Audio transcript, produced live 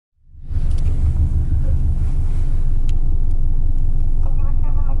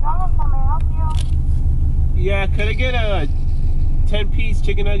Yeah, could I get a 10-piece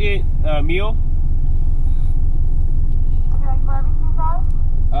chicken nugget meal? Would you like barbecue sauce?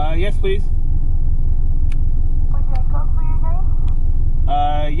 Yes, please. Would you like Coke for your drink?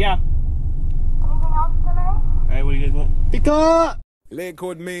 Yeah. Anything else tonight? Alright, what do you guys want? Pick up!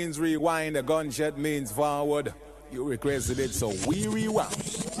 Lakewood means rewind, a gunshot means forward. You requested it, so we rewound.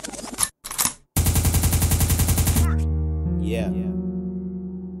 Yeah.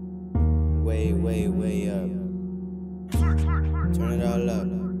 Way up. Turn it all up.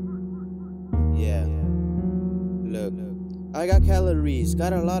 Yeah. Look. I got calories,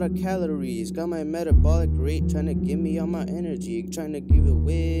 got a lot of calories. Got my metabolic rate trying to give me all my energy. Trying to give a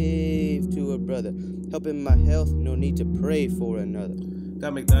wave to a brother. Helping my health, no need to pray for another.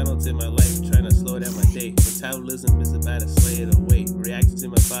 Got McDonald's in my life, trying to slow down my day. Metabolism is about to slay it away. Reactions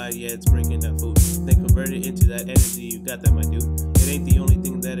in my body, yeah, it's breaking down food. Then convert it into that energy, you got that, my dude. It ain't the only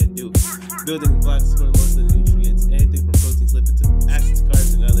thing that it do. Building blocks for most of the nutrients. Anything from proteins, lipids, acids,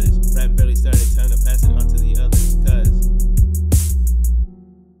 carbs, and others. Rap barely started, time to pass it on to the others, cuz.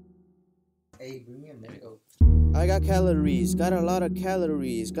 Hey, bring me a minute. I got calories, got a lot of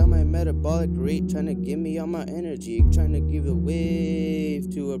calories. Got my metabolic rate trying to give me all my energy. Trying to give a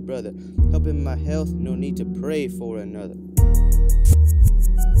wave to a brother. Helping my health, no need to pray for another.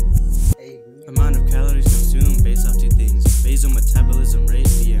 Hey, bring me a Amount of calories consumed based off two things. Basal metabolism rate,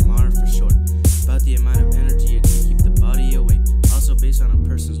 BMR for short. About the amount of energy it can keep the body awake. Also based on a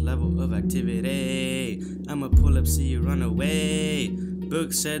person's level of activity. I'ma pull up, see you run away.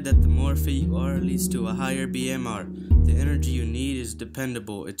 Book said that the more fit you are leads to a higher BMR. The energy you need is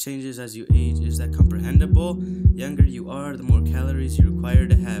dependable. It changes as you age. Is that comprehensible? Younger you are, the more calories you require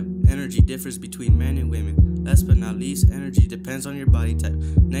to have. Energy differs between men and women. Last but not least, energy depends on your body type.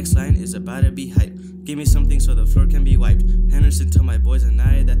 Next line is about to be hype. Give me something so the floor can be wiped. Henderson told my boys and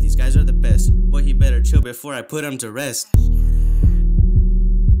I that these guys are the best. Boy, he better chill before I put him to rest.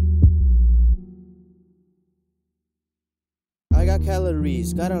 I got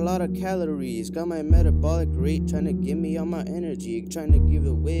calories, got a lot of calories. Got my metabolic rate trying to give me all my energy. Trying to give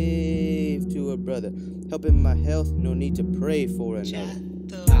a wave to a brother. Helping my health, no need to pray for another.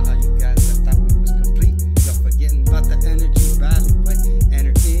 You guys, I thought we was complete. Y'all forgetting about the energy badly quick.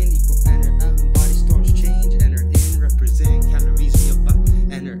 Enter in, equal enter out, and body storms change. Enter in, represent calories in your body.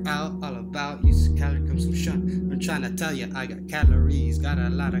 Enter out, all about use calorie comes from shun. I'm trying to tell you, I got calories, got a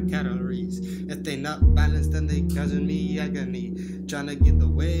lot of calories. If they not balanced, then they causing me agony. Trying to get the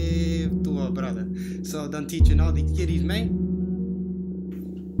wave to a brother. So done teaching all these kiddies, man.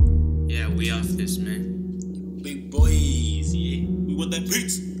 Yeah, we off this, man. Big boys, yeah. We want that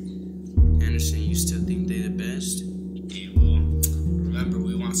pizza. Anderson, you still think they the best? Yeah, well, remember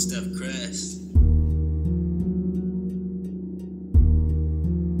we want stuff crust.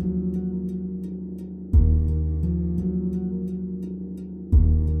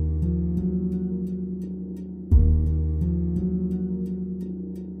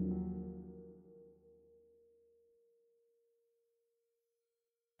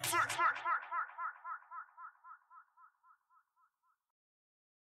 Flirt.